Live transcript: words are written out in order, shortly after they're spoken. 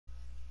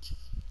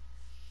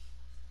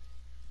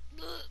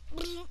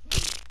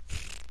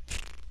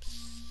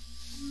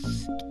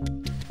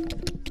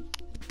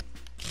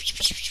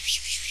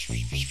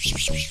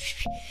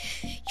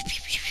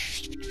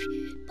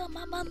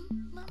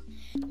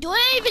Do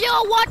any of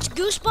y'all watch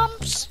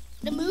Goosebumps,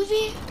 the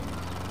movie?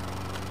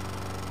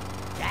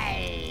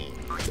 Dang.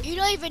 You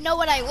don't even know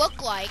what I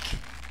look like.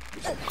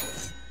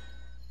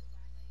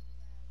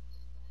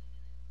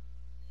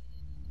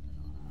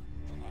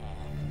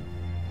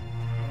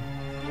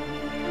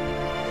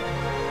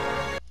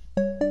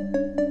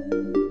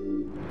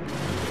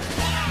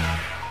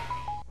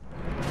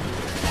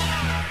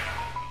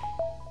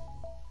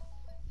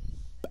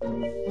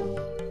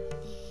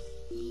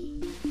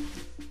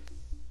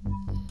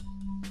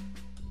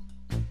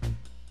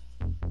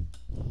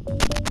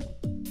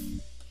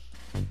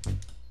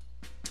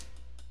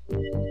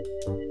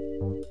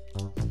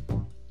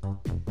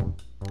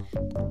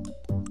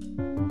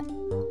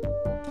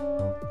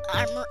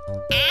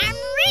 I'm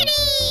ready!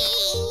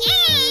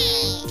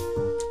 Yay!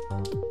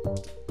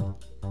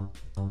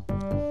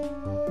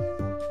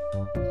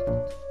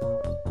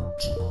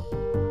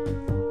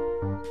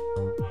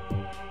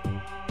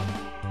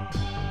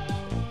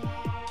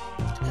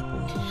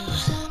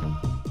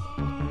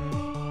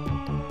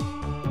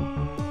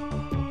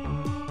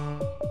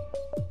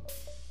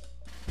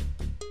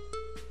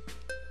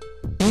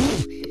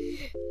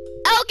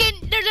 Elgin,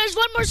 there's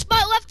one more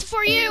spot left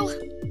for you.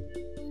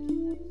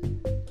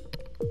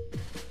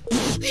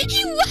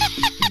 You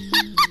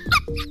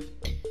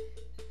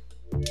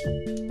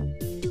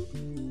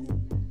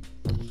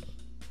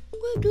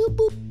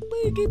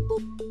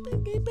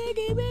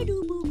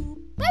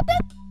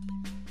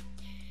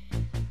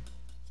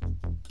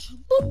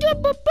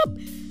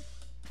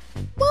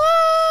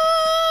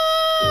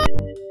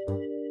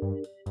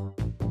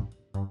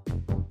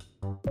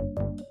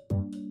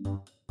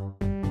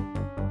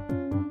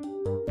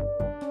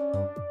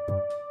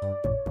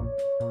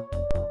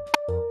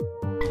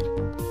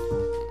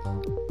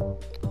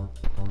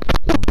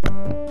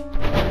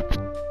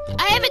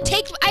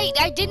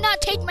I did not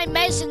take my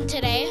medicine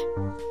today.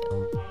 No,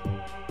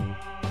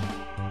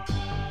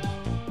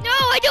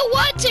 I don't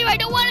want to. I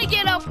don't want to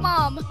get off,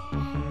 Mom.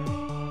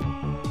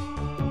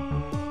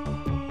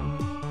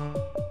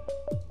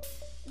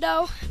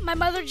 No, my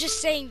mother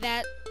just saying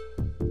that.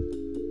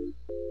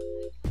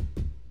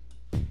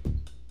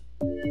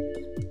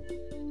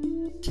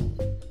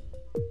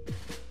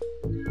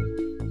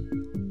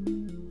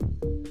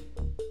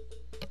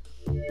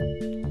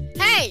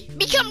 Hey,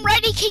 become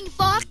ready, King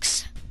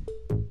Fox.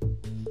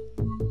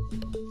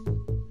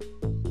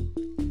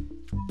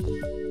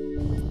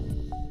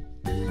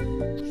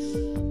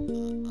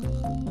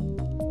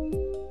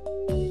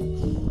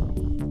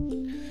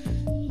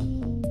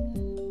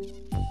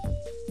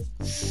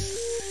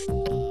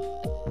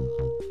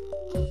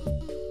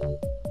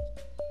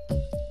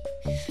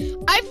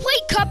 I've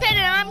played Cuphead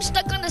and I'm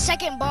stuck on the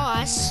second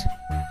boss.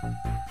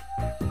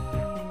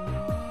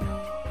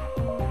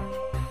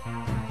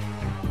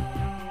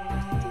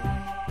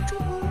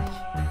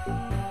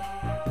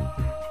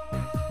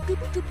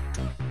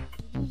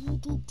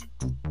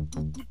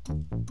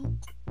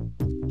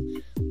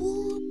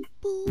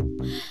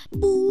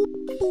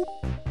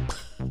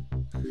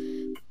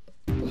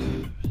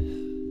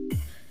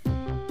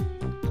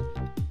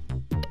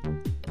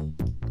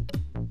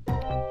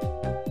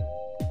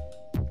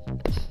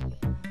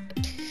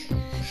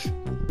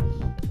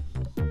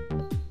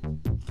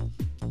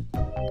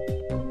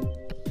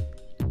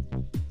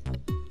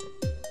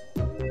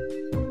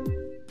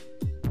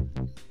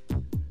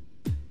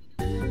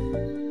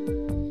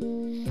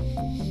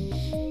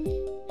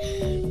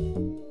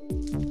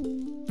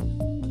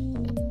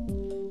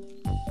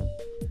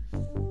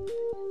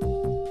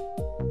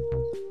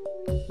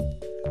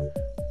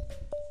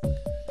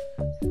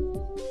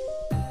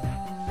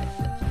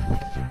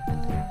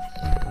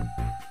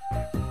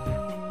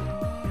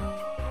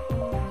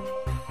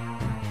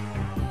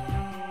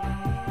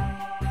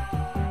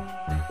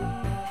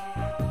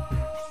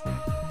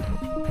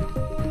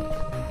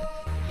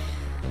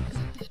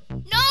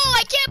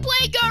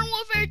 Play Garden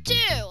Warfare 2.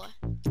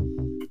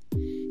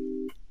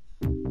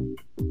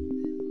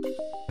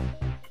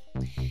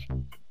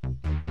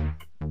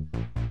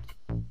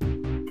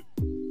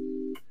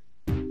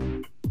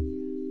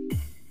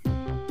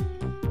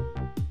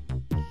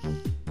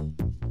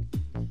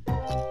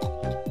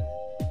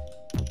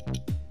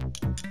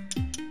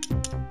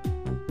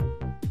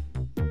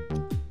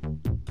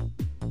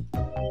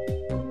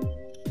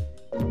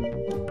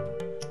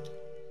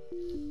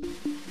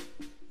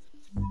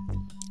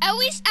 At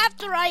least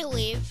after I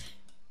leave.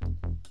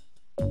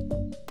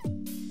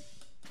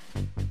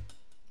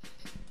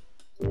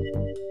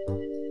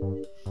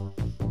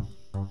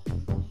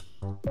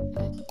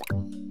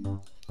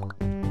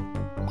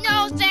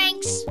 No,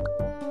 thanks.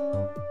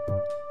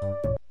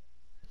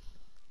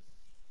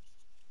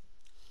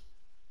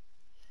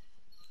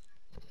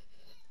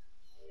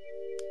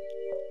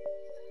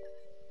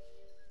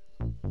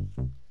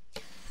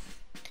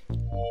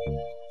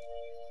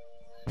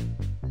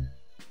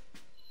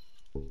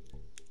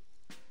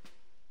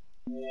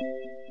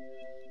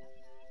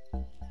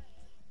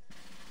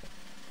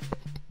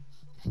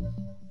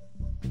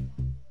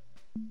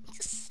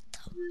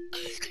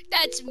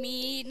 That's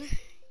mean.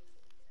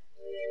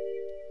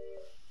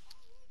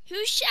 Who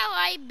Who shall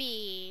I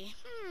be?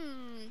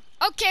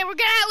 Okay, we're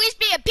gonna at least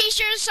be a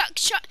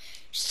Peacher,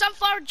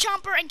 Sunflower,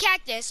 Chomper, and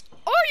Cactus.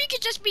 Or you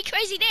could just be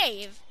Crazy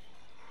Dave.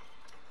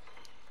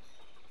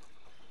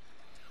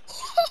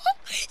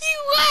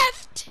 You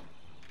left!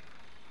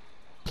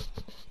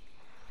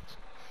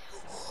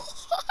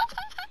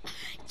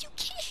 You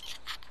can't.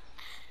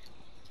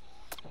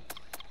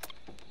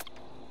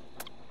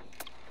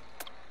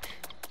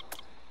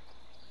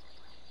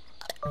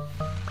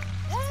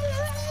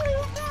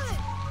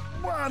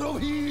 Battle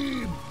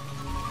him!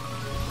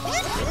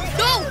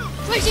 No!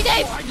 Crazy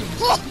Dave!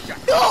 Oh,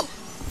 no!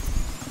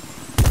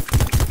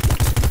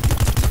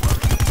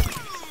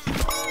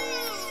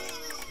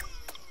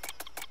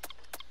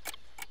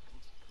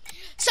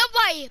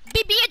 Somebody,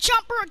 be a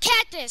Chomper or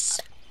Cactus.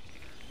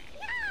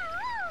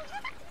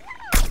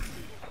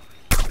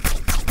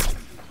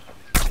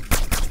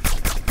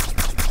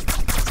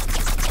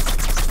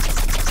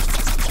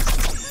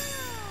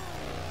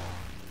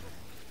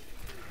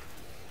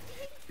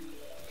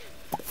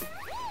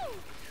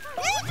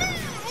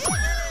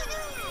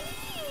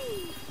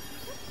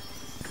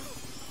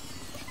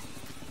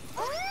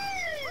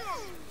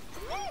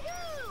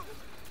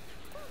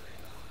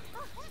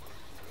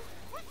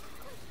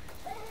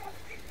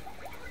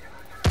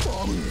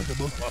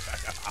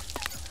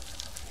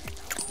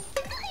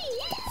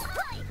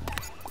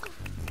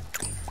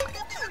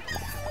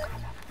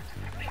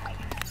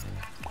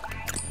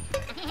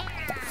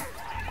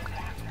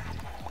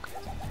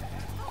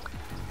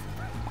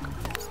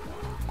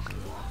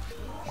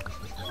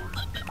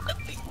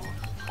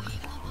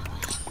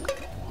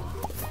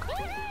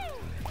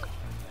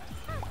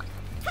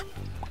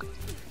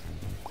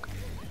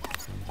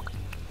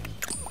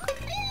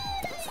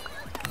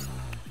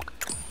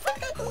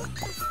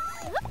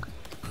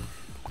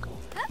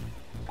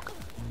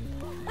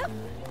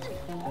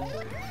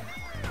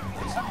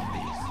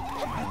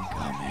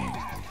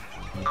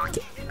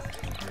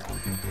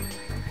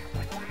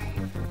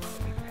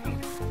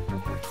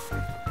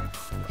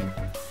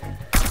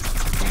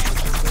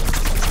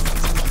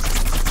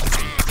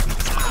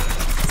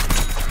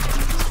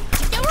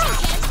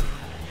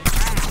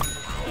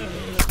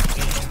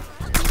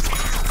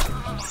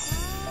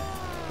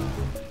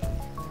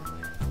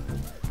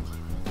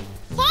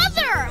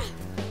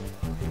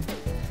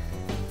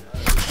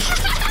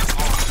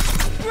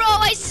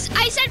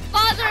 I said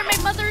father and my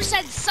mother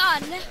said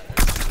son.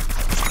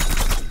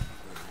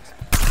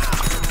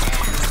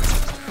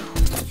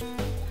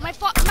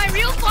 My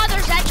real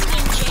father's actually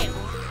in jail.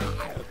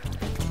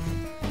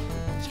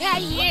 Yeah,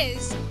 he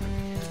is.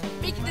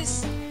 Making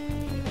this.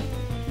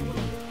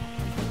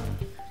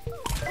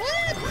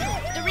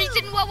 The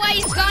reason why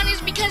he's gone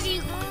is because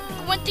he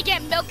went to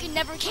get milk and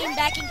never came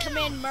back and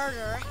committed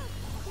murder.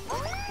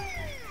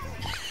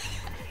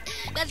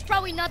 That's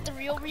probably not the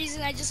real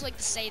reason, I just like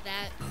to say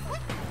that.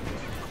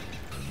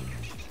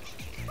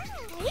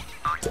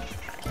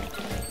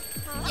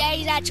 Yeah,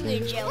 he's actually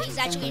in jail. He's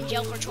actually in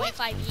jail for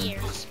 25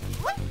 years.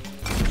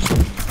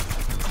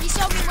 He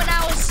told me when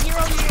I was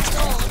 0 years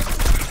old.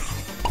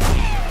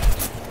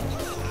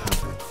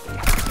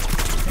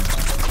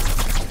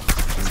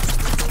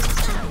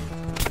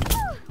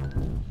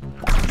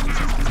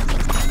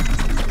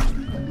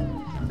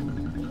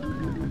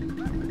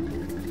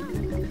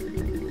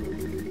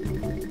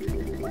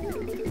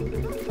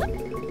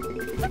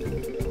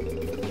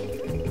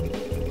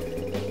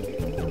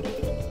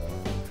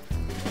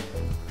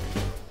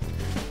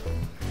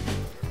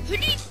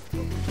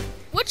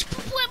 Which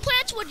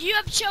plants would you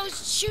have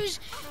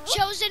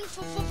chosen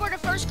for the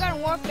first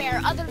Garden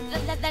Warfare, other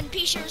than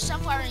pea shooter,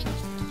 sunflower, and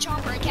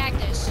chomper, and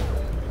cactus?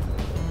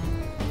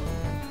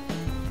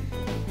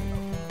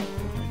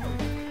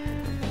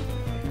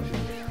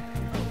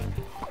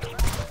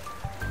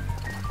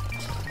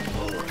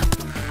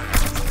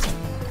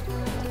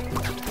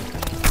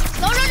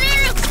 No,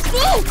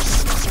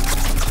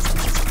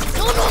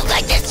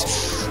 like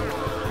this!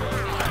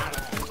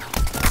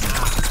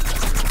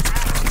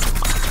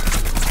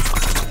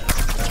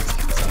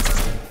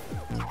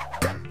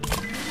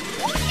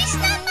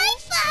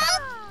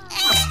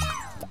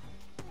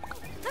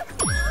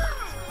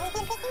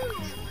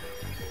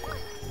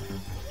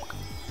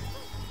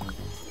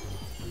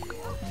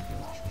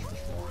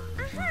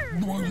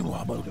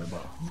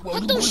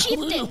 Put those sheep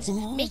things.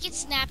 Make it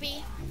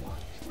snappy.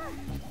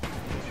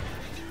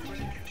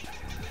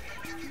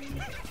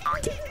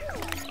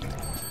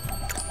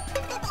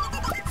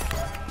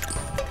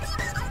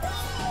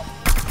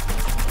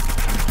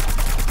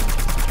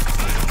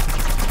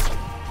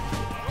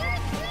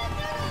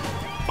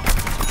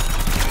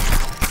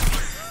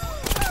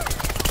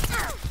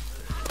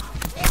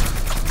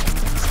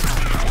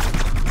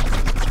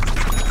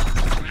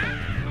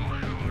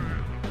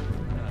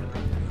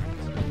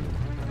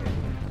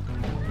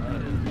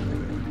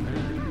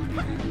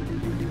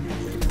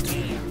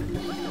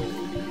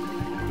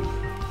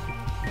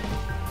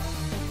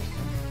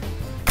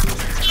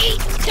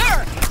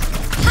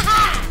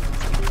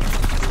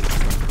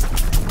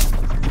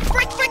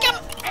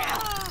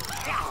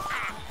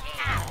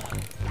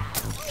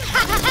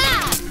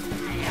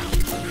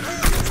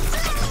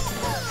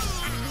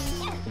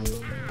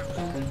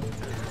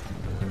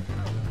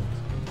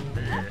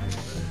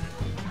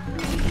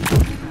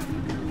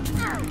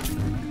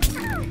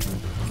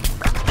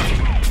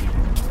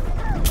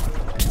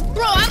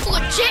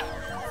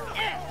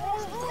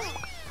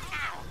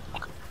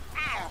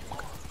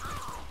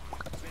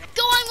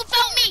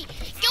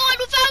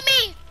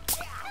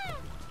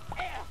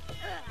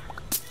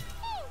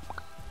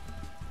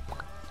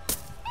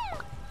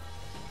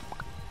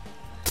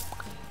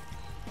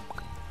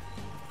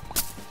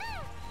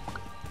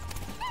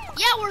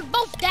 Yeah, we're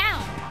both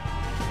down.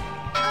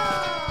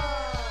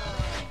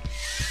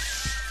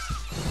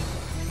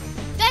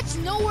 That's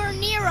nowhere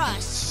near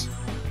us.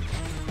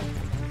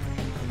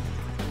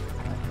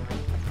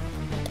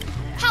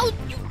 How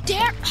you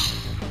dare?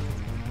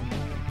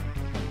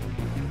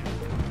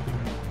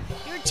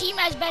 Your team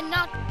has been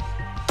knocked.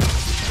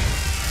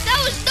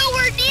 That was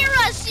nowhere near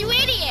us, you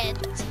idiot.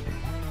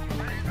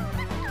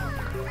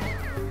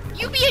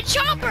 You be a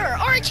chomper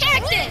or a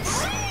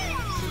cactus.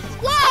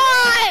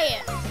 Why?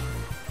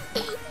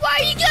 Why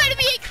you gotta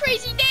be a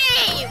crazy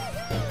name?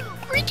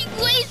 Freaking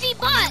lazy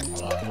butt.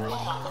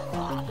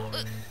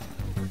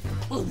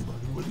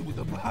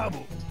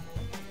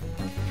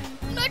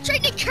 I'm not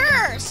trying to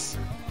curse.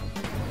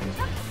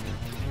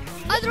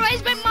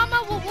 Otherwise, my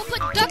mama will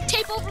put duct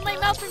tape over my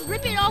mouth and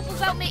rip it off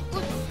without me.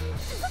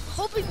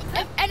 Hoping,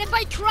 and if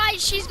I cry,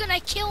 she's gonna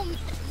kill me.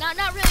 Not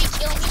really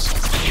kill me. She's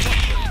gonna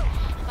kill me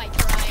if I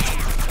cry.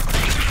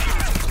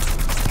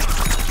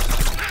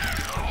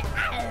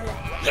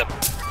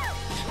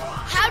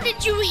 How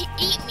did you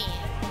eat me?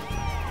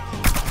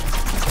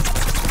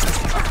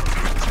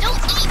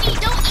 Don't eat me!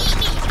 Don't eat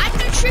me! I'm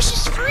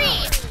nutritious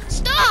free!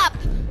 Stop!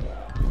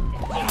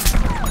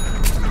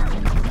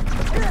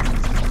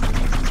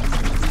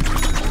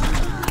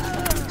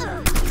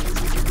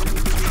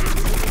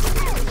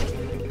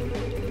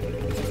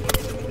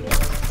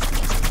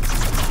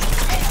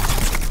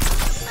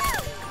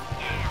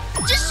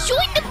 Just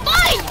join the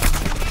fight!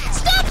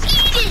 Stop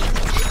eating!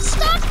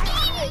 Stop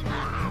eating!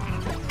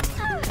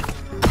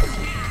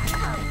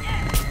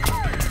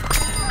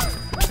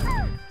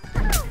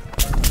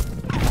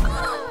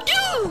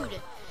 Dude!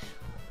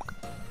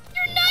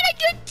 You're not a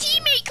good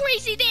teammate,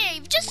 Crazy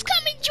Dave! Just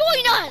come and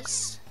join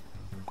us!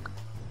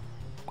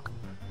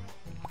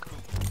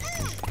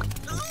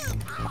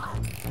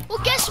 Well,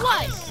 guess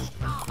what?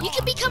 You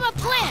can become a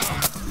plant.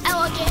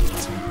 Elegant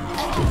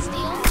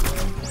steel.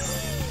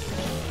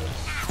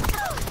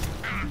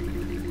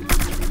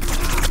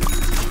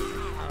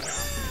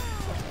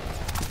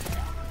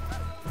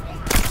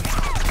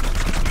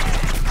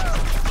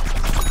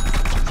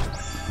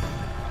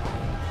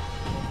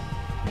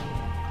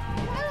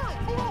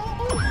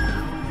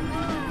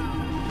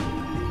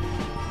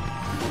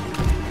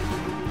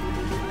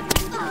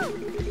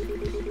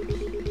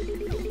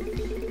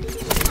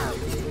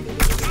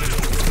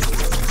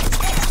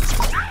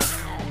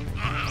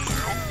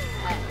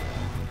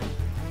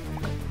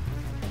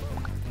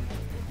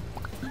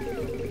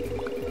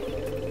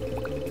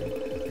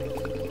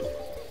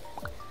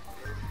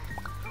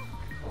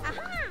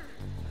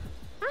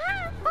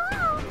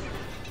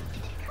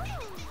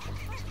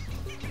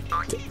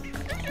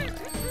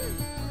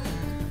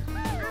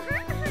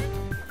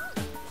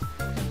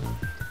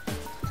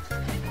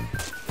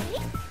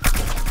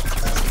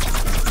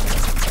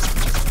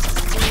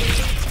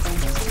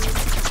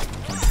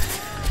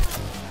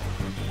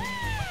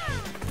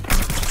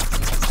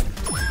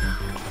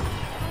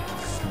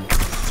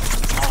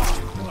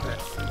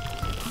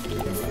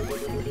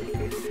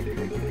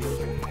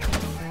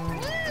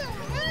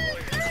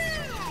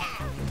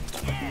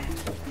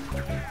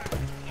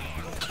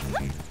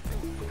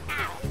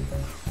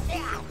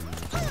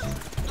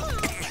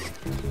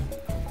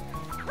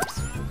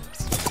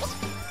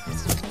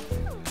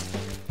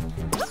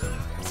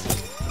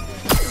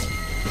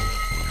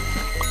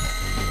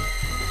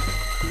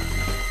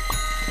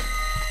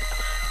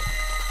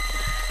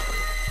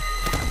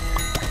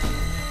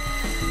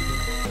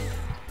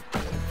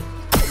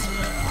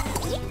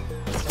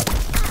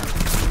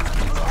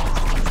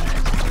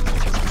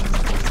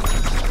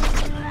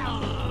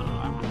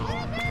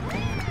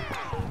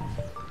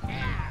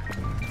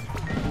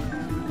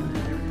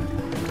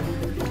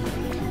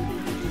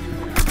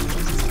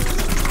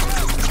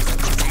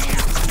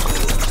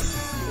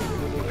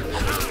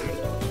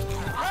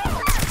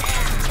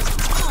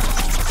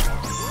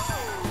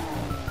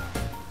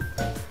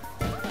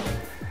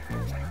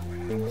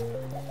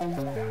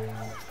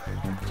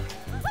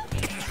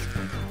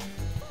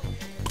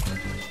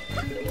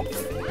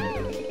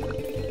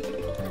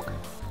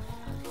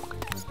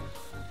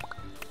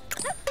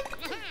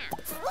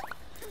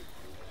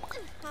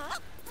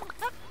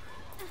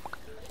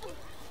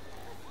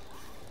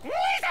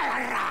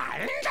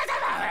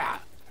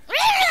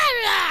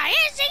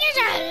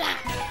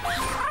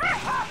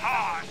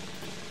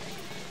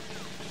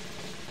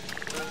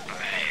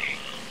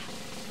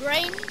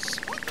 Brains?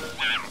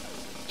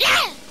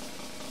 Yeah!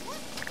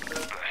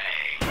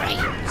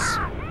 Brains.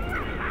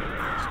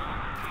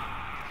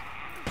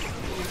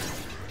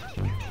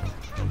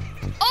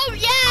 Oh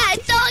yeah,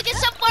 it's all like it's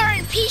somewhere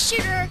in pea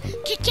shooter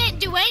can't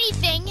do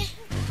anything.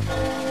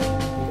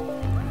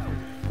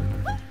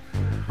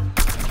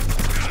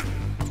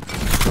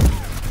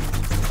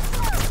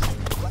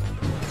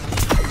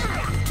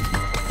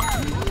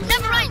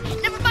 Never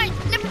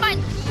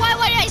mind.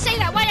 Why did I say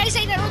that? Why did I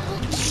say that?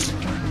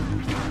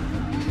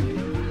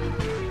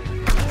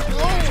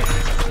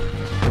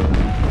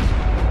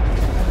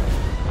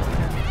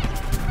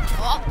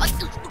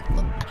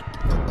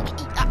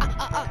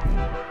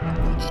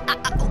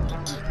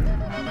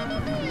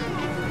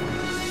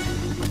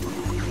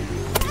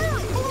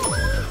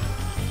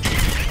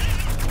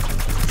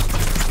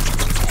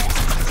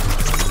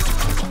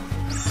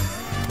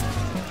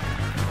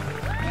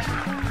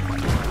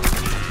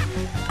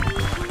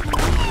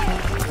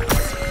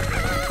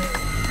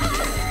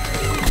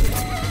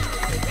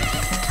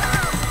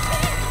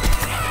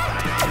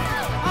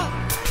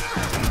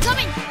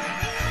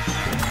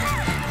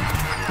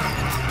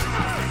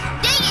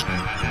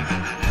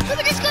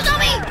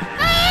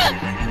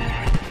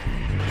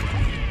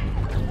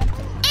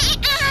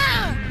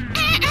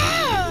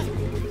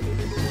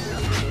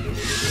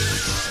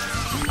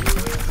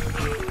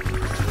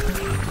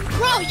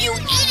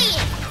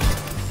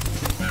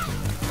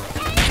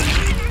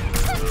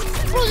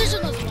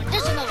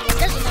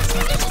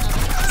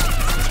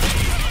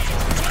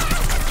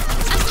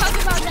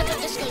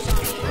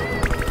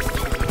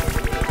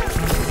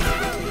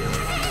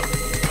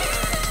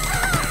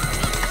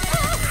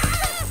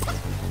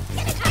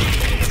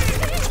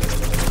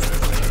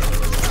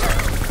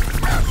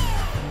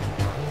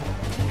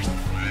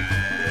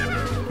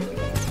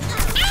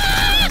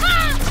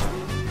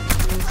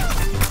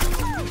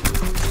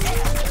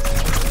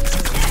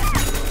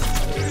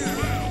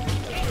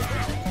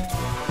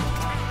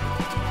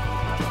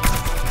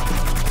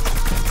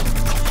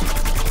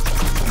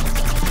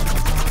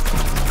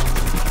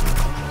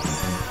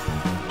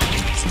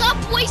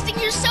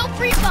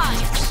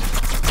 times.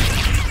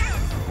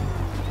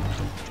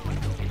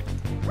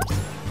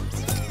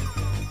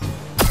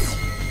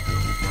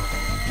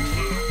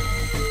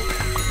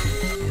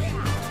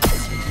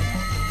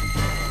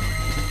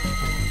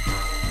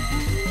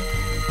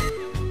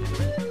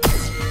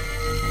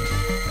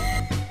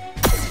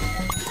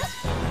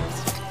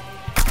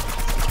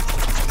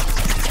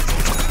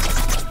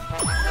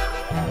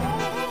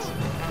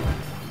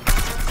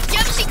 You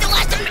haven't seen the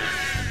last of me.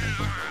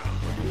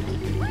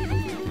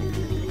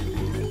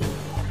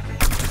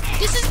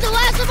 This is the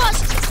last of us.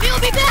 We'll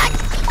be back.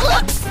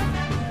 Look.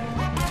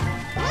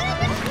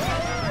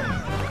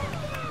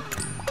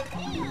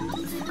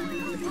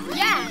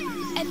 Yeah,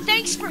 and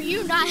thanks for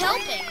you not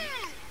helping.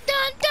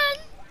 Dun dun.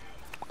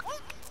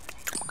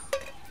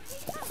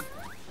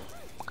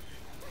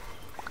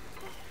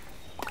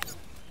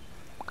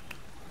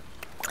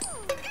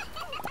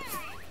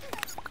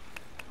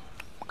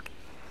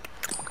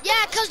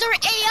 Yeah, cause they're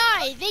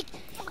AI.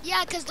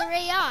 Yeah, cause they're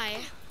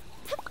AI.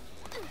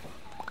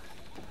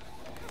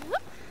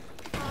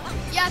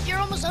 Yeah, if you're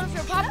almost done with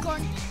your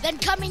popcorn, then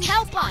come and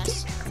help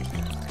us.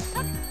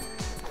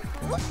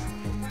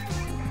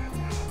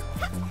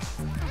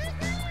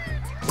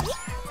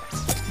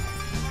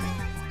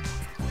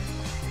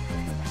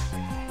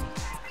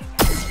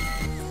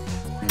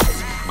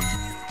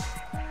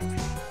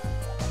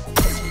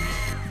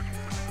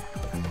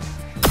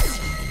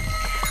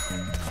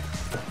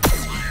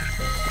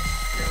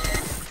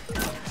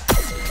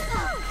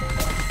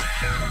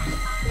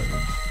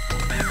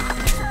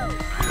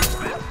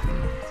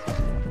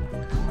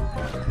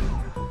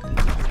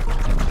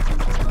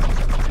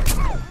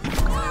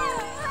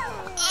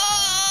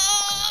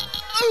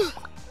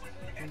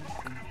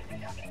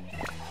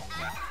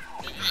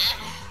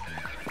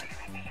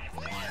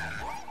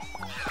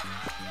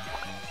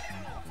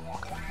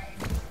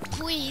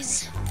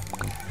 Please.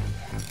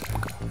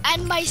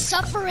 And my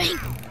suffering.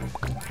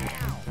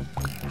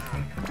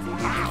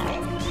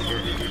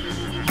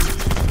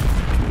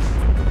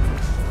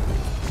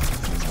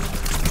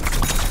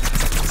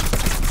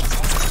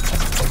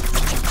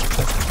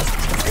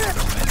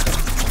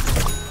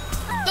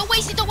 Don't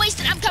waste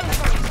it, I'm coming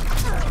for you.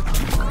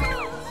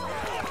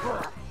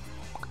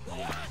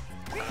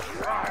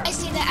 I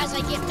say that as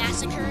I get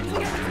massacred.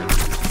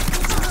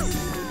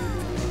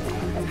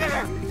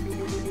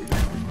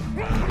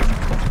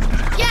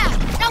 Yeah,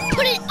 now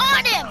put it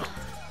on him!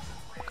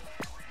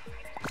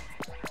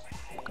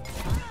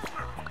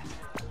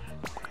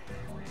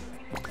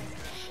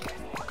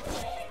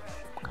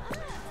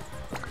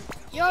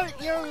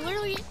 You're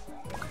literally...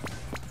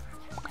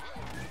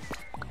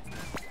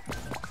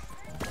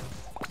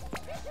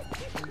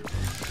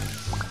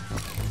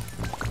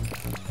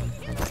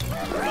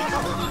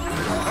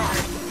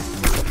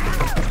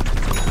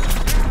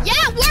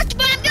 Yeah, it worked,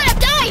 but I'm gonna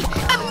die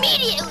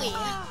immediately!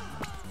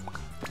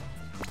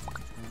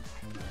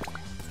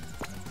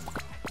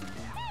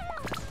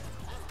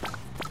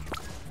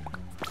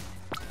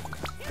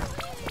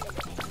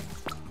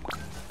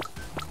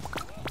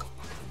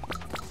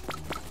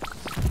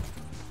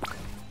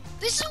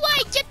 This is why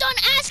I kept on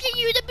asking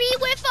you to be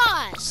with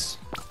us!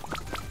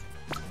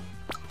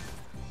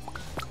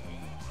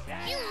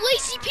 You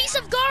lazy piece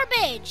of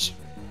garbage!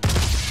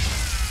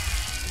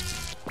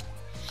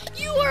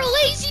 You are a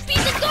lazy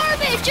piece of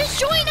garbage! Just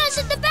join us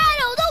in the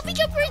battle! Don't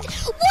become friends!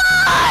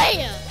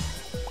 Why?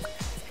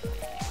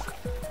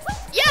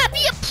 Yeah,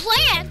 be a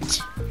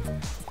plant!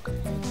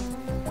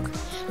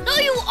 No,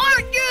 you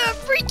aren't! You're a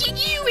freaking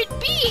human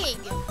being!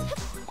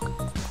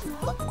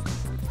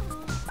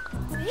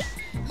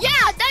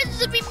 Yeah, that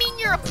doesn't mean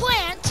you're a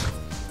plant.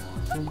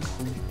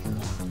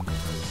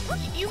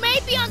 You may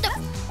be on the...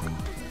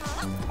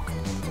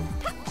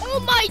 Oh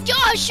my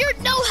gosh, you're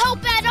no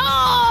help at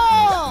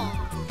all!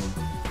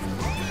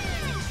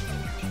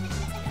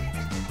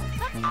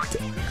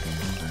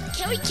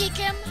 Can we kick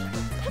him?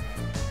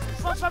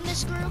 From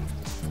this group?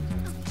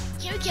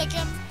 Can we kick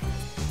him?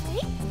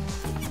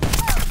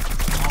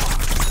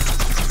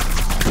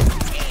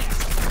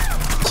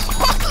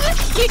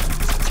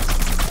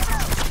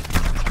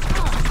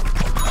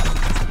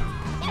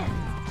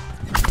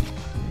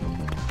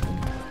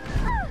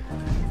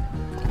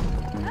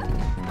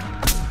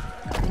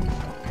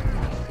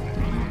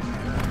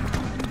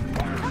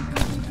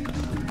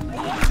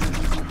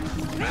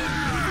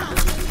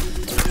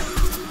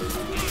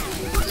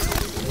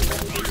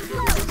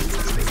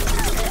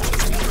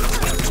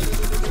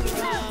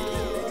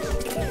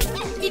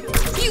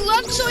 He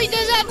left so he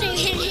doesn't have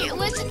to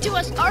listen to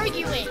us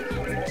arguing.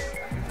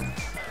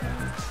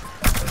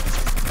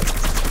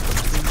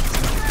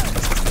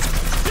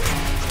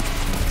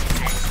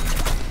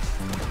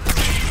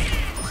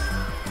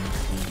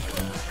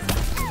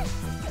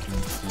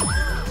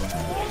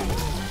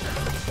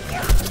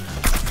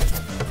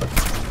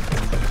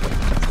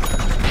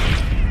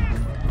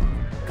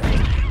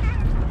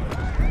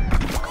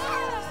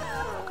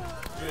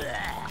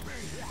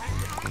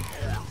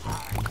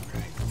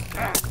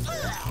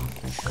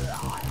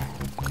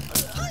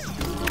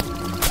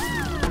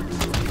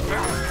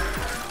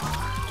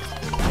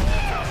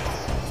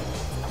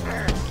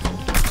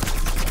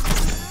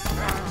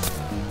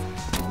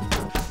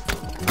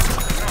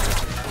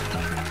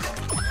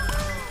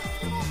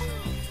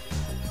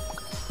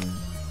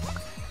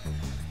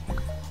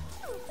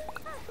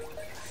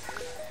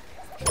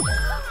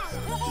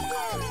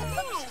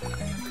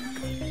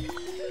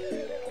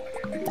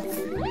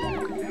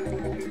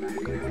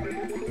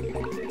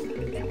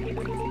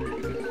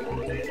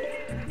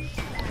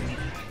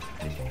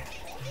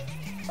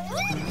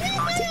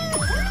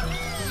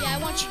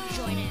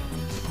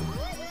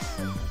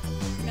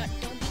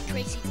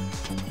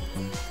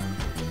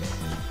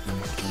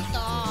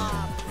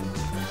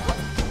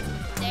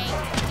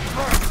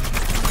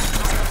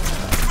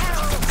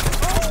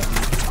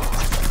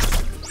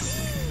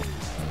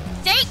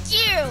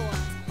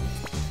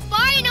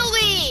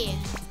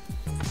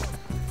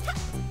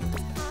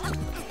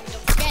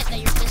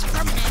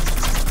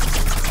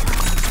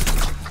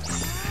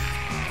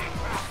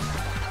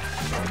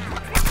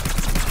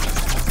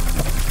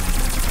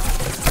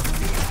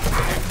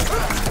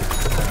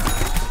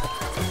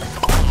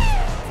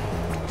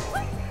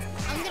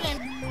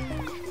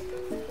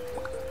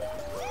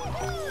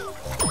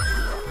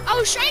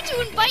 was trying to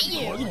invite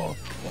you.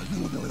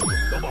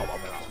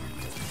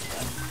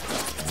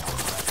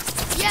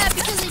 Yeah,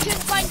 because I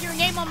couldn't find your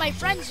name on my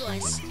friends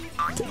list.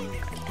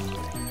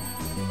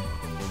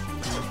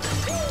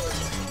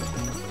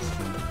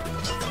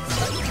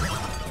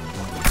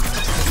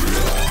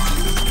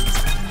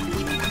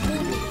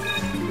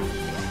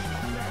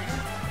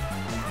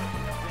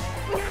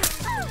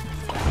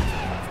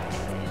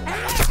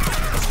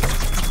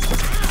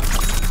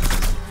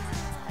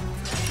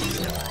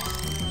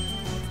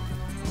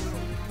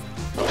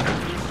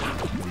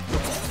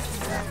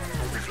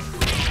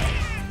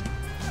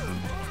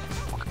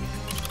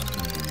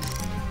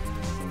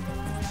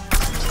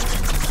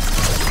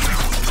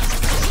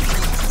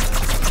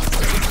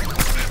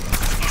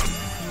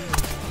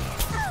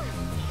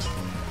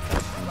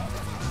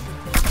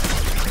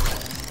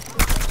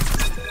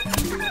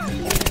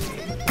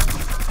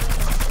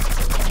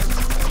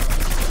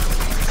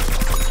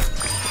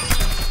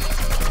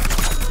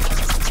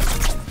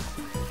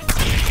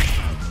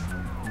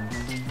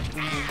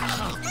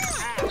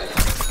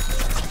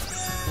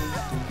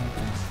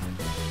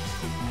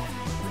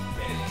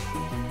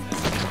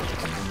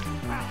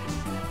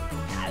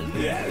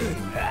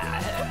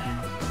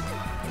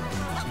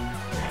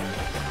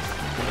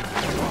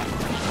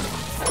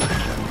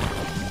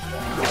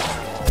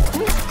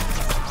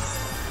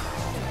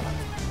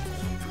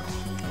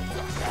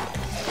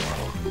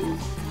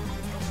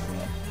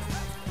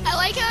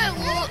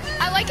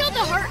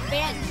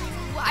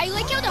 I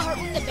like how the heart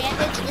with the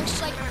bandage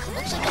looks like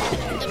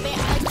the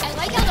band. I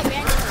like how the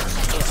bandage looks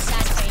like a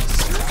sad face.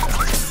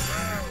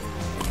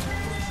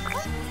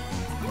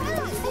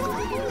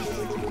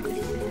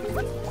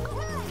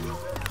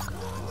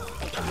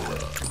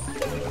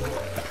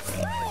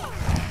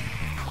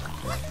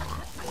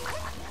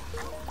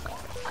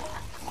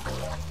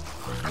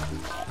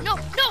 No,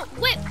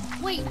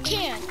 wait,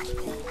 can't.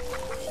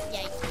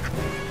 Yikes.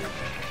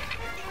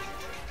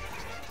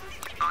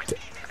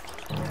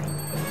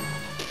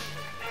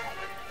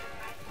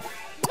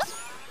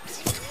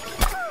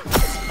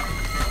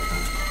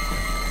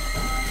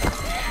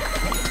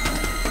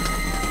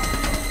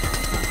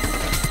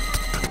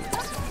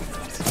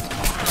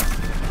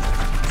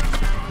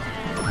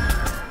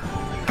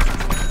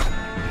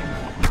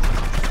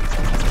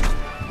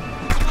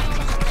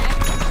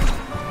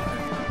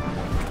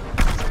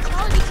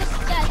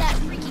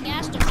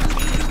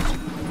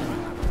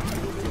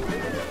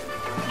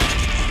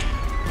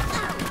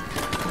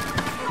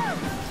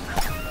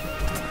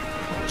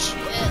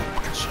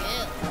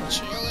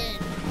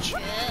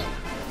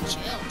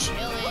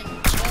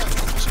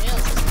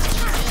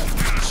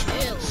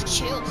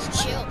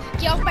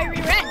 Get off my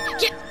rear end!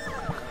 Get!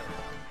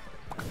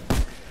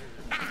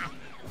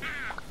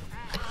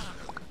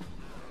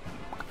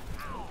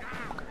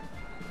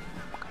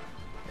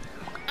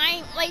 I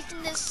ain't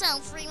wasting this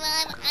self-revive.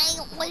 I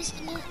ain't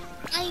wasting it.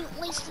 I ain't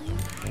wasting it.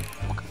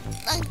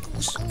 Thank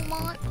you so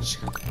much.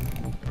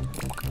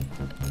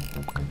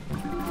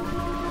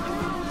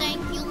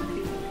 Thank you.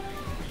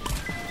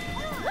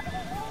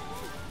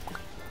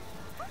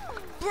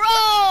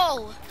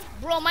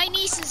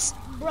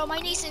 Bro, my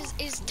niece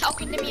is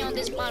talking to me on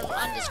this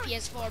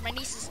PS4. My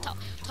niece is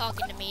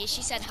talking to me.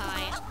 She said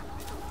hi.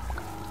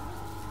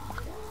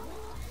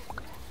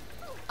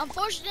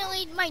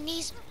 Unfortunately,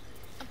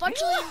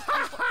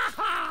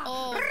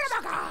 oh,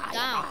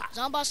 down.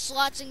 Zombie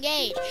slots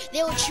engaged.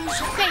 They will choose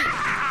your fate.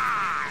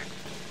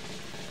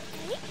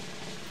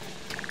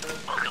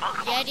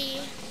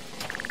 Yeti.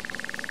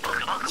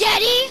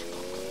 Yeti!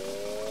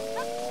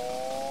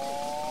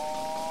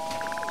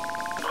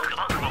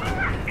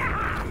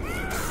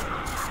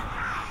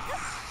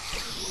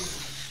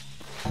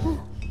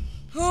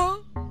 Huh?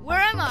 Where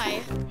am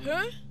I?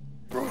 Huh?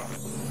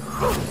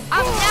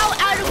 I'm now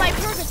out of my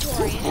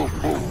purgatory.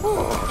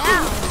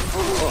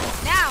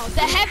 Now,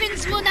 the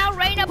heavens will now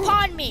rain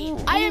upon me.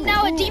 I am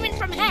now a demon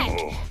from heck.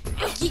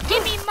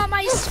 Give me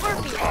my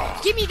scorpion.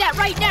 Give me that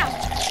right now.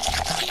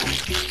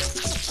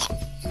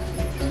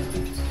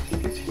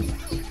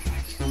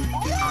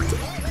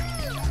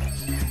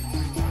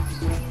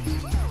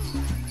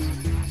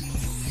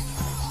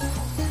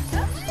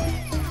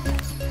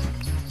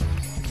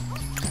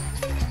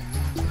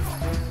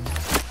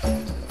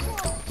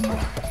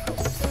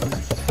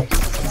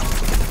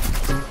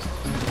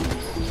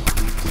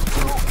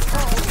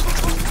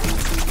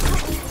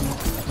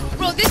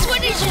 This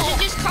one is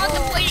just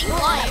contemplating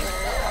life.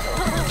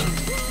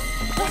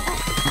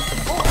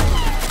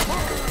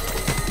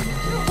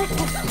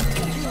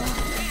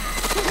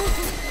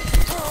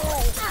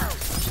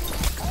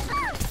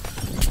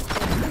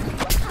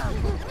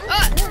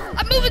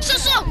 I'm moving so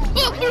slow.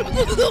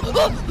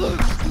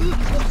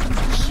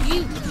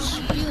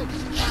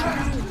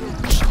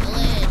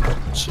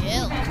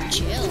 Chill.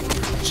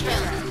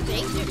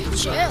 Victor,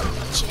 chill.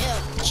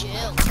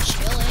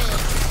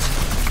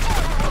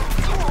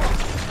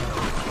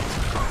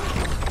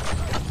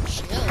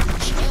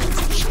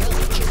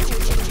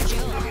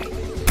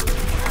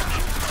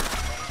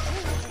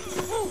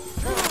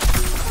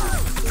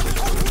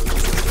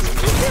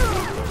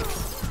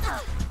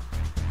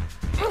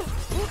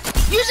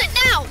 Use it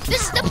now!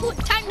 This is the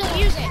time to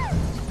use it!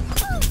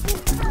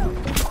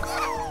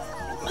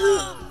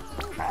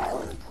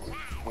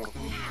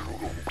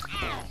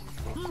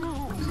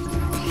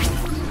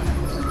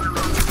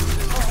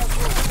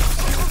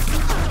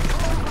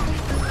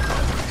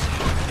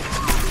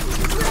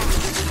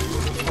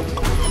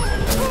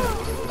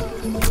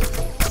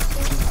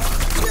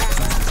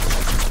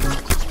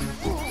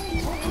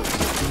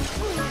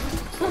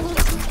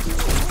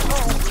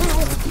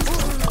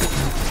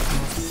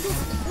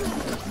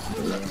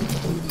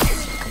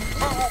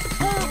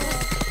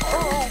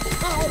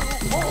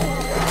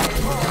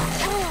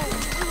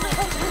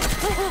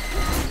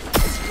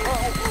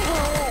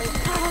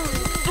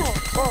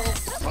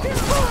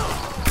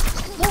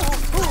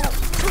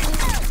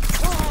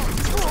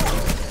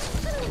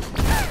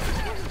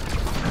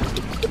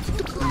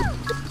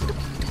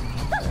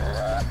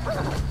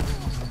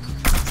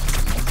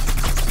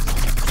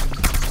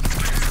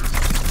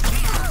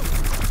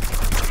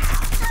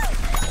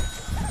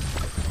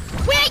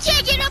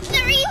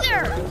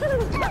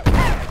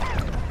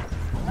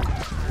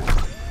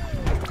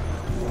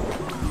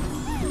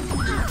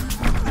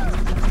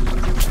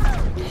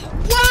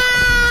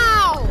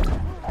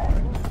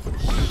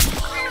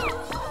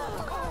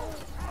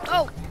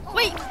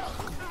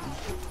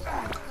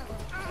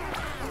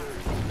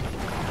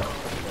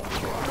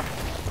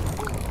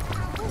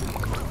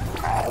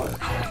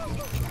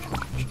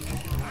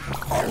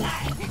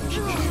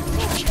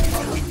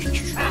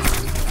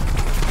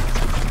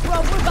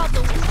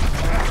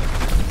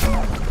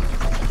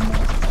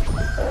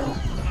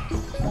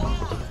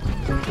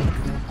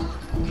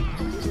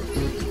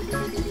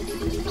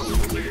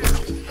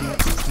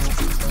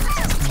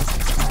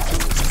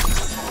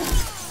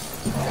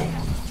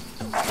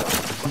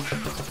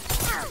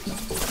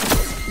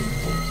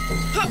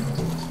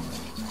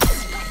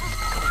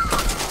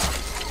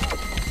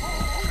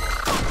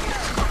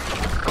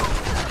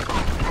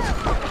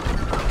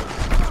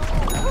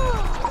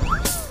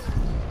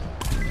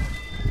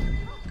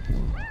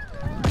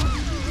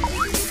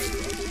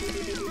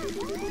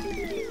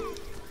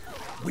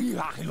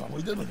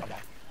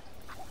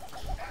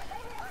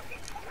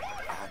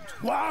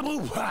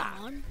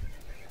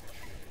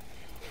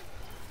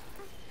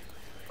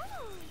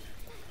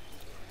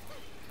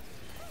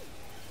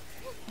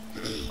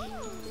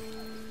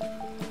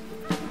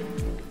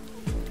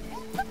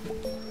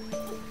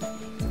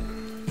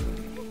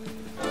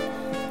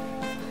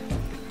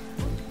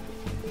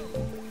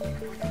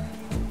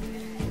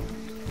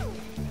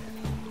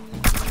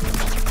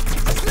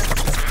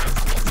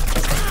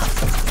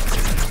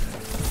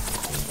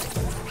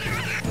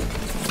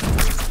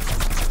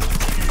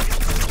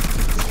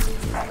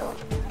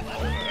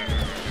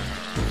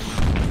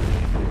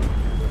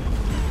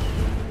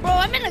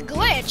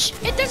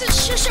 It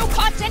doesn't show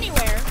pots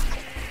anywhere.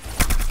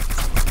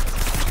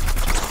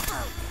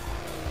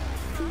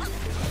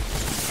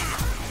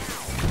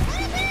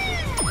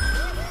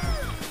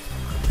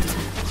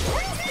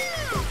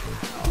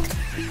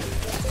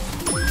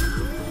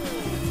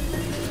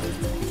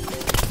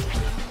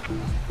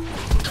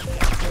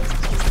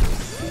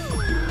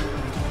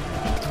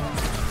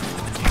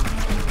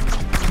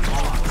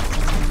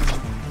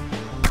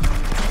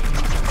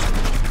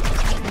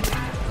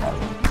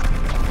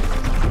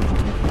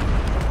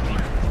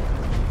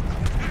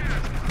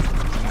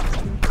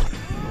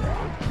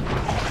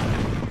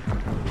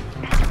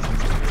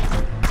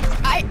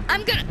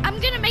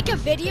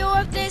 Video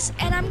of this,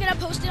 and I'm gonna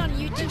post it on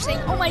YouTube saying,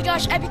 "Oh my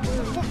gosh, epic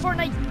for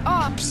Fortnite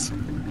ops."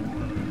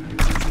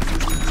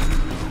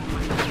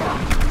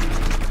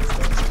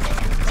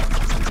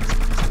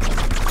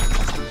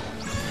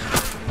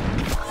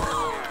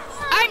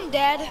 I'm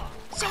dead.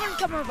 Someone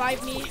come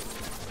revive me.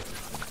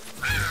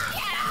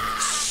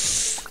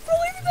 Bro,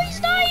 everybody's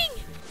dying.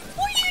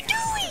 What are you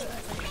doing?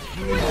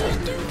 What are you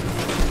doing?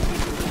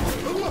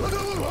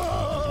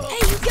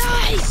 Hey, you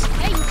guys.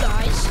 Hey, you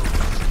guys.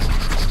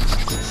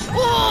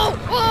 Whoa!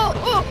 Whoa!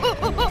 Whoa!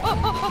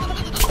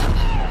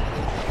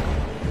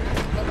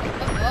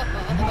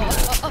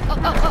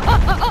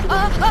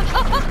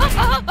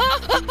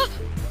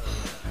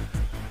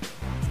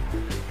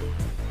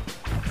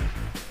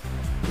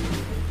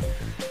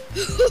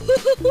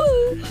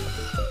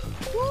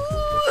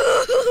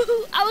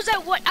 I was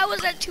at what? I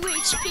was at 2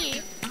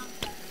 HP.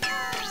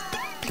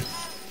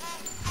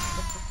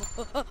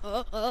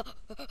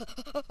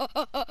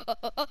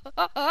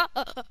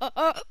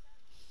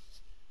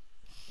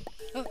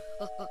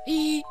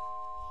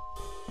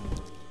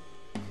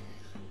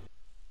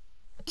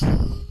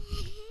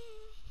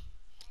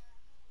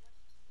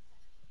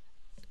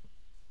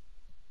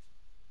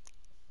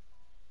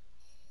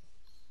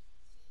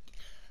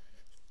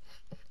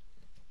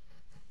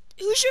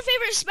 Who's your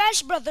favorite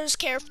Smash Brothers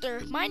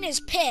character? Mine is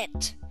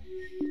Pit.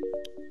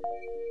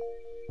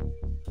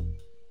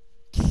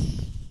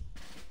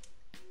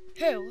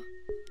 Who?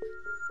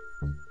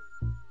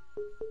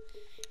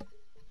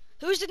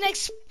 Who's the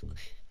next?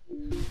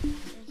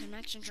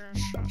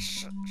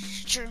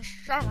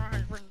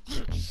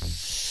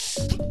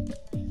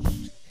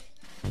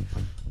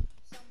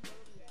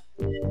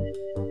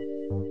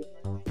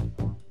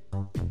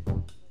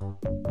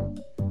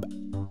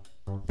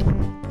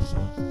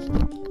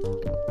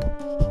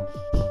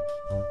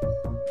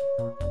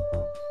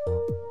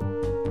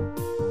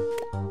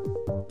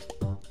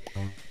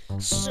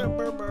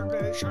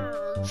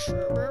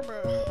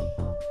 Suburban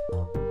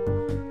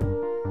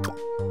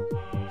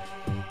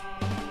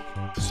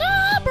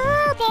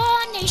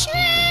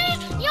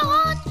Nation,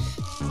 yawn.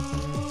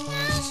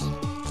 Yes.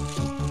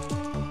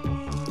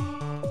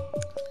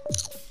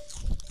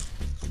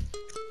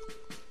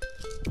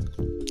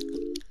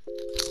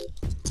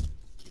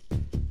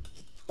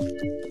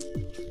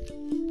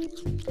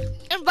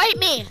 Invite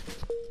me.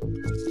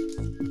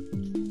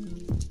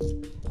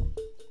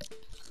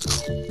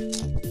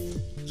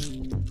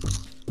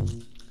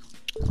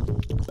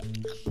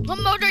 What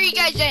mode are you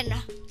guys in?